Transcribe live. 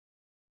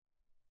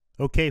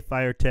Okay,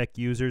 fireTEK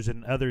users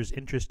and others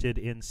interested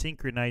in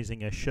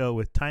synchronizing a show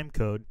with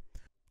Timecode,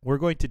 we're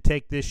going to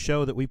take this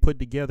show that we put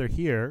together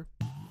here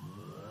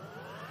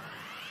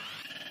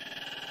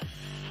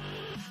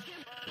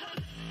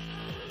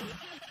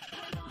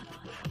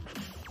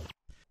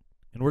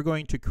and we're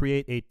going to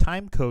create a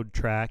timecode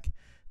track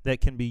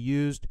that can be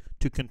used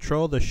to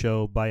control the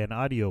show by an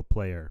audio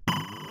player.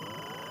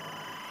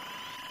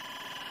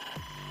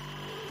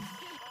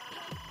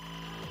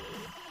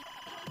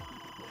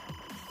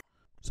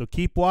 So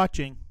keep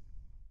watching.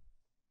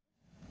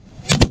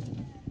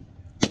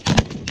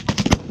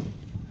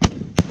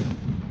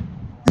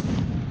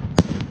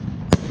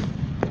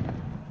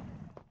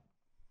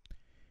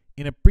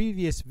 In a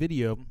previous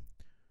video,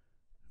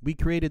 we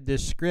created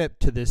this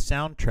script to this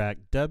soundtrack,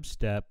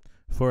 dubstep,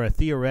 for a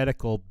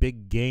theoretical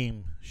big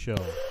game show.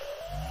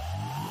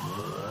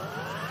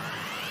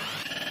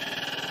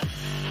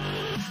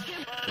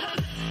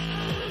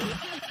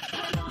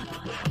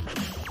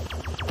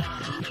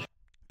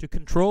 To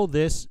control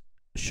this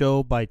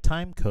show by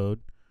timecode,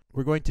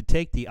 we're going to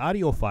take the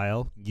audio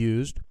file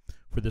used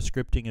for the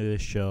scripting of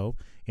this show,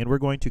 and we're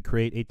going to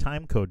create a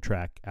timecode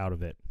track out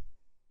of it.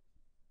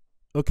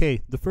 Okay,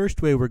 the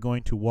first way we're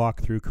going to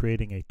walk through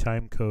creating a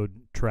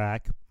timecode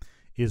track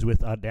is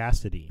with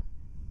Audacity.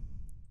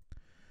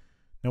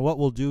 Now what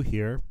we'll do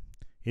here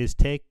is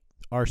take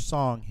our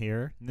song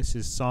here, and this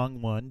is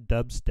song 1,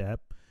 dubstep,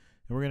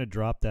 and we're going to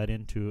drop that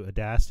into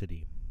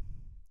Audacity.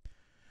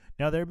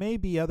 Now there may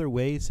be other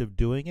ways of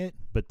doing it,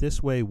 but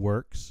this way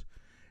works.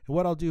 And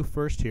what I'll do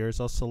first here is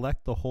I'll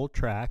select the whole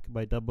track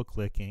by double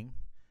clicking,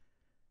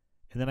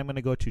 and then I'm going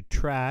to go to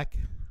track,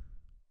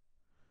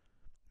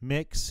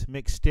 mix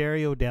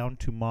stereo down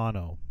to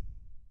mono.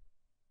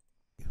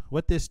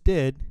 What this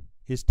did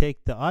is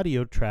take the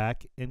audio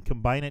track and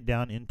combine it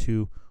down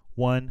into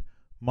one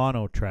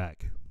mono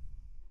track.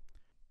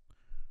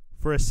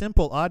 For a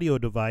simple audio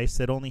device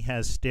that only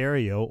has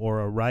stereo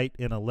or a right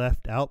and a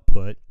left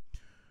output,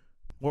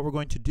 what we're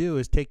going to do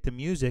is take the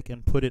music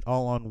and put it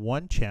all on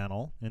one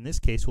channel. In this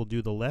case, we'll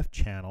do the left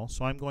channel.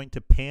 So I'm going to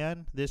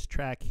pan this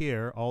track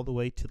here all the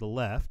way to the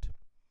left.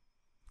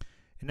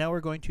 And now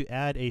we're going to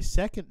add a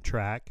second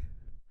track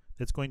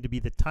that's going to be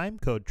the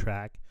timecode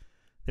track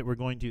that we're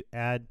going to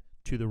add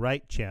to the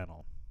right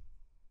channel.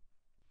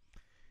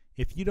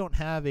 If you don't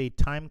have a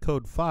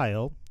timecode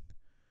file,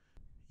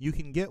 you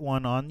can get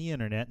one on the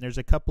internet, and there's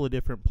a couple of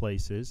different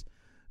places.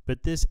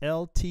 But this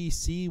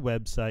LTC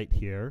website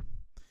here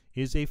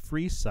is a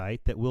free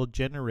site that will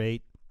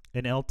generate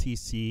an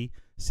LTC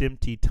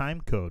SMPTE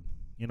timecode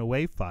in a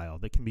WAV file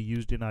that can be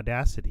used in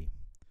Audacity.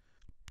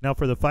 Now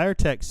for the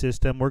fireTEK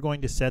system, we're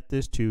going to set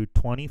this to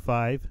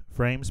 25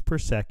 frames per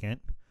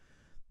second.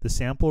 The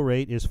sample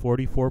rate is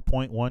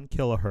 44.1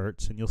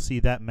 kilohertz, and you'll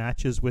see that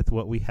matches with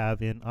what we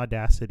have in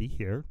Audacity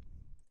here.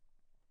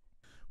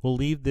 We'll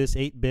leave this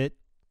 8-bit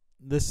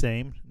the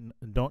same,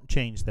 don't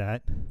change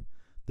that.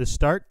 The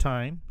start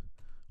time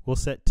we'll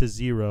set to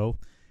 0,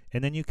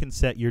 and then you can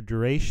set your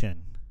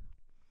duration.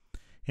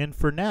 And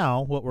for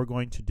now, what we're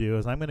going to do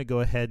is I'm going to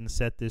go ahead and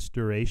set this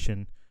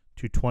duration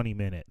to 20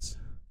 minutes.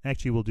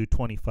 Actually, we'll do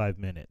 25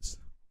 minutes.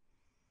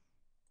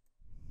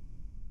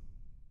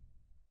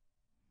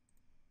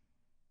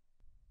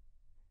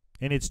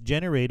 And it's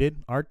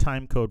generated our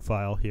timecode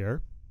file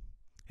here,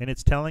 and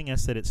it's telling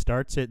us that it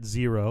starts at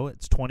 0,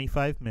 it's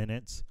 25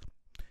 minutes,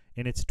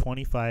 and it's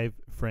 25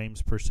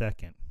 frames per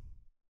second.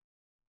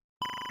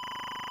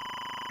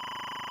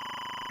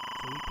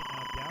 So we can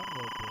now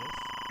download this.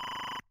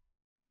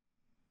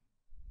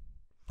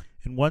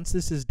 And once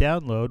this is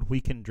downloaded,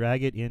 we can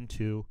drag it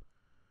into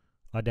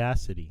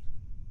Audacity.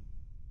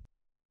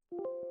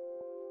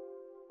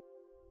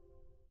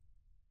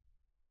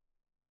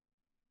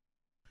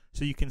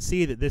 So you can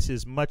see that this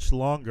is much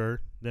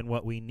longer than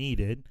what we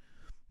needed,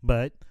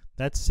 but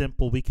that's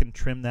simple. We can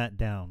trim that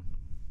down.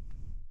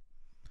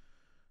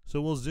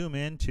 So we'll zoom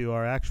into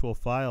our actual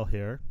file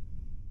here,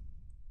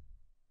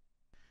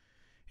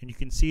 and you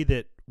can see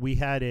that we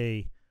had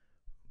a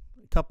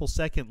couple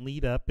second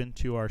lead up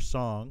into our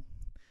song,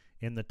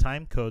 and the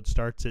timecode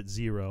starts at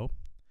 0.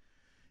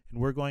 And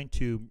we're going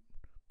to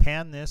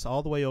pan this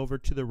all the way over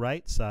to the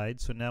right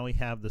side. So now we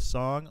have the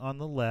song on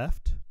the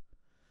left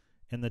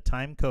and the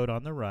timecode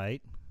on the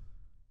right.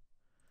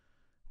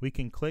 We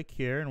can click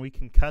here and we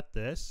can cut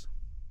this.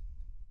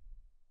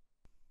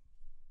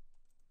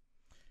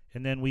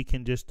 And then we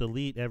can just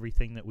delete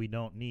everything that we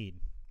don't need.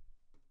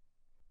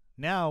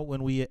 Now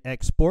when we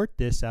export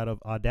this out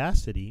of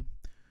Audacity,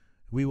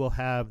 we will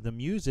have the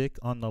music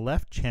on the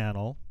left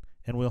channel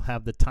and we'll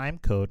have the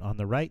timecode on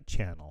the right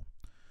channel.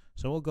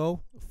 So we'll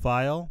go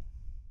File,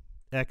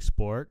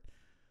 Export.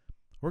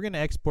 We're going to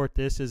export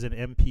this as an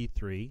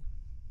MP3.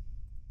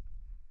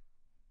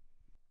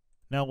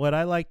 Now what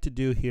I like to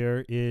do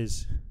here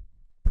is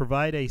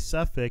provide a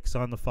suffix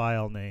on the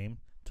file name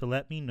to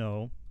let me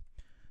know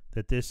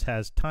that this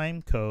has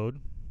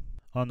timecode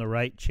on the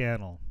right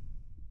channel.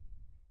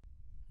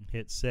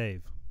 Hit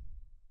save.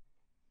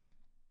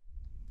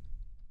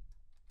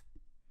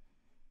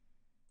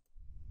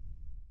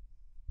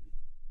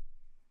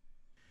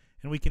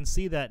 And we can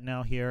see that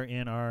now here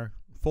in our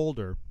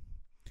folder.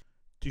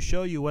 To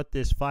show you what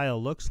this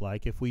file looks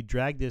like, if we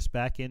drag this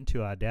back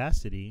into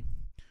Audacity,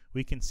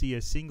 we can see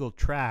a single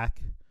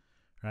track,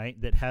 right,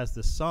 that has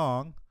the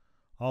song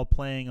all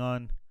playing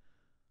on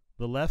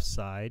the left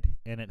side,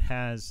 and it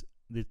has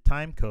the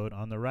timecode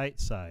on the right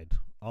side,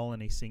 all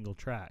in a single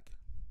track.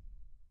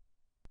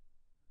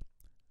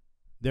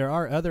 There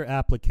are other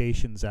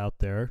applications out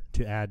there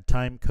to add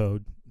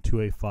timecode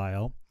to a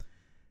file,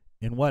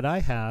 and what I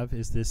have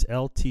is this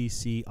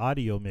LTC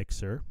audio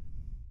mixer.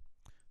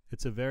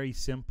 It's a very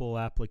simple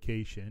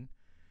application,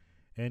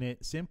 and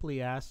it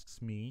simply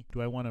asks me,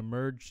 do I want to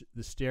merge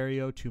the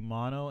stereo to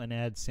mono and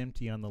add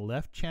SMPTE on the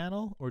left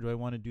channel, or do I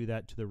want to do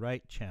that to the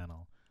right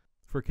channel?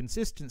 For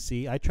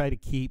consistency, I try to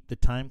keep the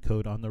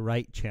timecode on the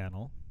right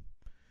channel.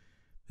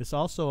 This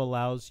also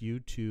allows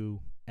you to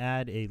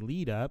add a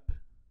lead up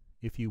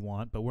if you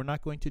want, but we're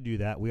not going to do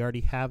that. We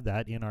already have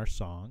that in our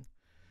song.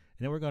 And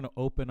then we're going to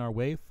open our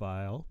WAV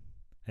file,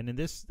 and in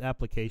this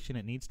application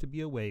it needs to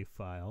be a WAV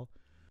file.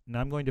 Now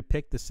I'm going to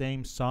pick the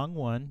same song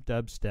 1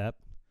 dubstep.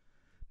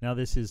 Now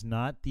this is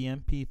not the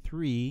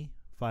MP3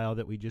 file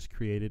that we just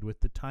created with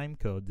the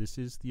timecode. This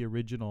is the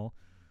original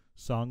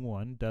song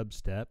 1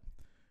 dubstep,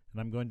 and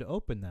I'm going to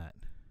open that.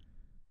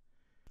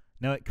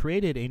 Now it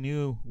created a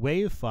new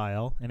WAV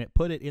file and it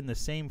put it in the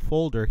same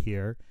folder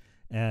here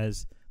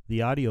as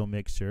the audio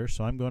mixer,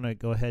 so I'm going to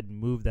go ahead and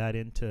move that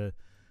into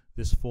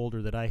this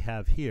folder that I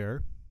have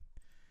here.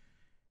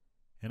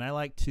 And I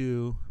like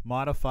to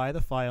modify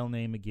the file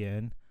name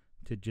again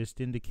to just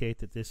indicate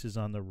that this is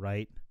on the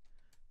right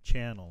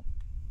channel.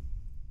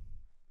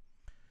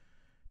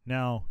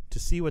 Now, to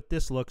see what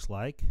this looks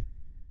like,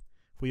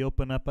 if we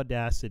open up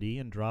Audacity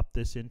and drop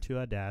this into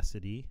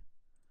Audacity,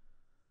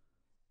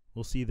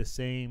 we'll see the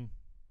same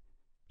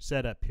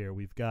setup here.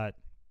 We've got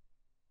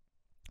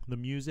the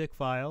music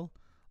file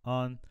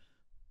on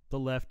the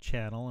left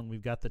channel, and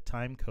we've got the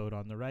timecode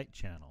on the right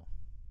channel.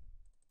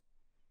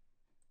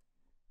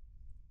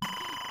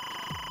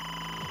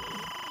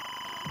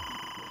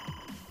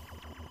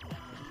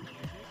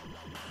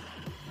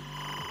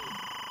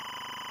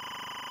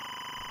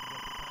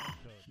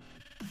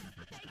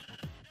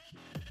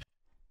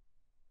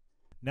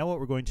 Now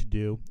what we're going to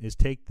do is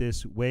take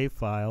this WAV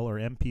file or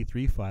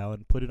MP3 file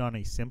and put it on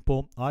a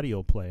simple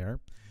audio player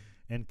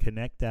and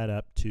connect that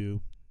up to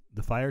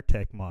the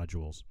fireTEK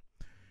modules,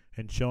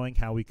 and showing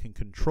how we can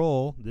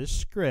control this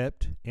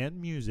script and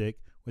music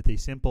with a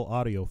simple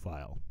audio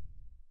file.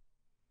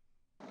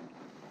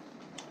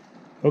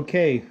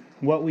 Okay,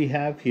 what we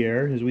have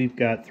here is we've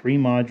got 3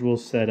 modules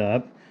set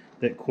up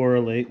that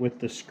correlate with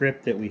the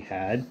script that we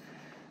had.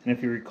 And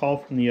if you recall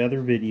from the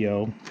other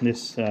video,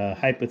 this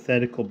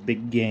hypothetical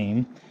big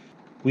game,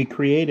 we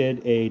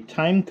created a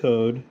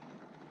timecode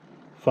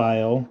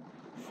file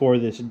for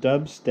this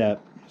dubstep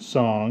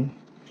song,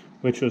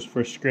 which was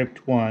for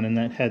script 1, and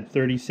that had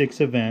 36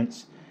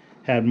 events,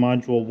 had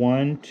module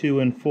 1,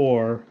 2, and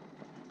 4,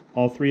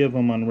 all 3 of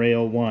them on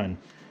rail 1.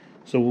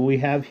 So what we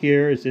have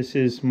here is this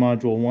is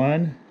module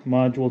 1,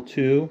 module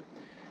 2,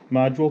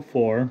 module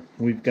 4.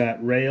 We've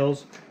got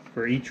rails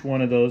for each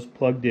one of those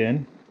plugged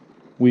in.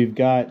 We've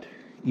got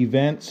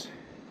events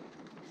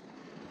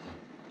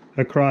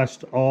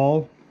across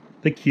all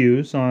the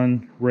queues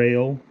on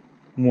rail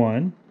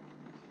 1.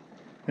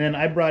 Then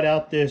I brought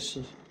out this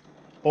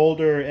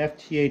older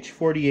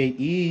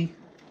FTH48E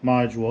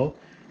module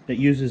that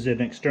uses an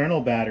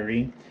external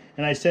battery,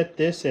 and I set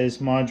this as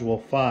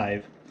module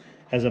 5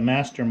 as a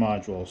master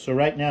module. So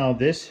right now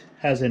this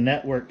has a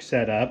network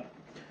set up,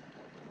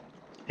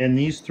 and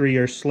these 3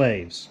 are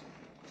slaves,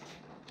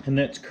 and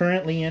that's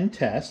currently in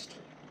test.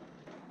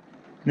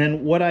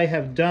 Then what I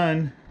have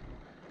done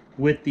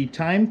with the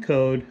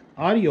timecode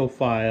audio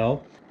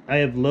file, I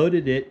have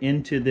loaded it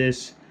into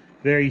this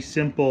very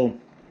simple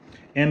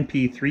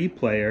MP3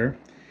 player,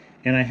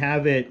 and I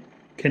have it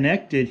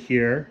connected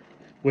here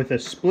with a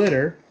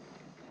splitter,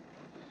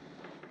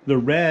 the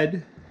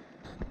red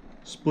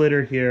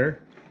splitter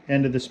here,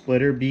 end of the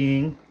splitter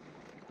being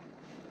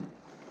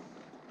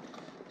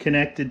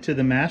connected to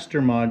the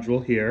master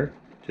module here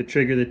to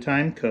trigger the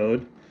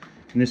timecode,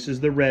 and this is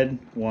the red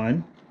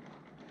one.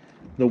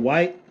 The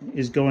white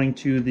is going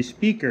to the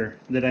speaker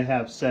that I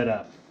have set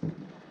up.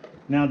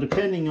 Now,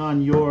 depending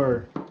on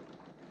your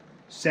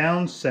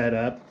sound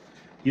setup,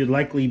 you'd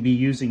likely be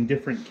using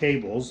different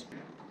cables.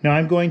 Now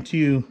I'm going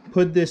to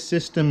put this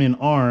system in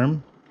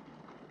ARM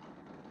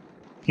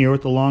here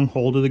with the long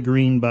hold of the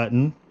green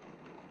button.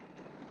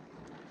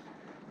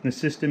 The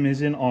system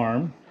is in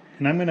ARM,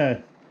 and I'm going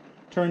to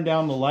turn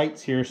down the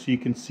lights here so you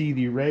can see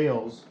the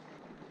rails.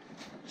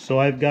 So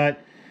I've got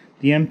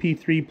the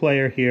MP3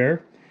 player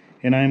here,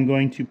 and I'm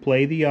going to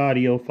play the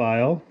audio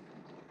file.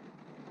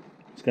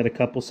 It's got a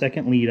couple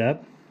second lead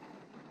up.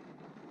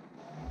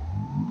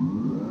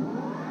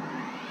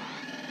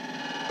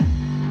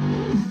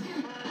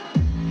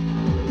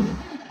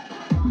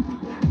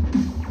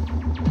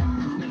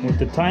 With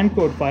the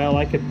timecode file,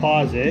 I could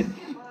pause it.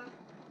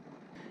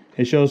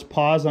 It shows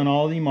pause on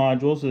all the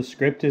modules. The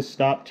script is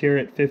stopped here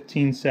at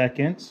 15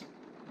 seconds.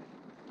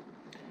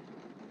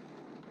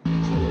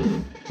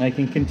 I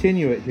can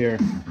continue it here.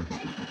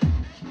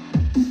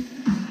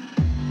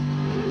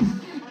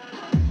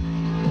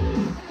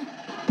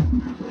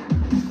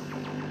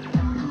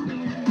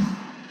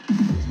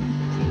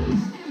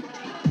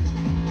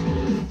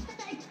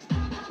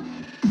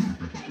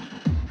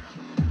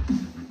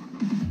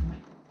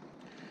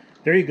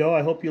 There you go.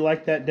 I hope you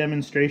liked that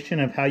demonstration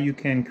of how you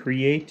can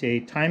create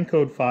a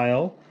timecode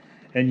file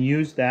and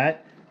use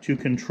that to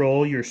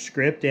control your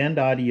script and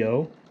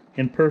audio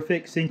in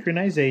perfect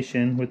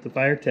synchronization with the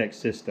fireTEK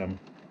system.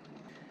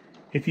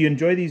 If you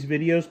enjoy these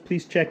videos,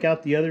 please check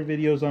out the other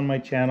videos on my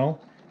channel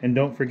and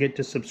don't forget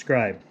to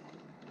subscribe.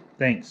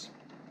 Thanks.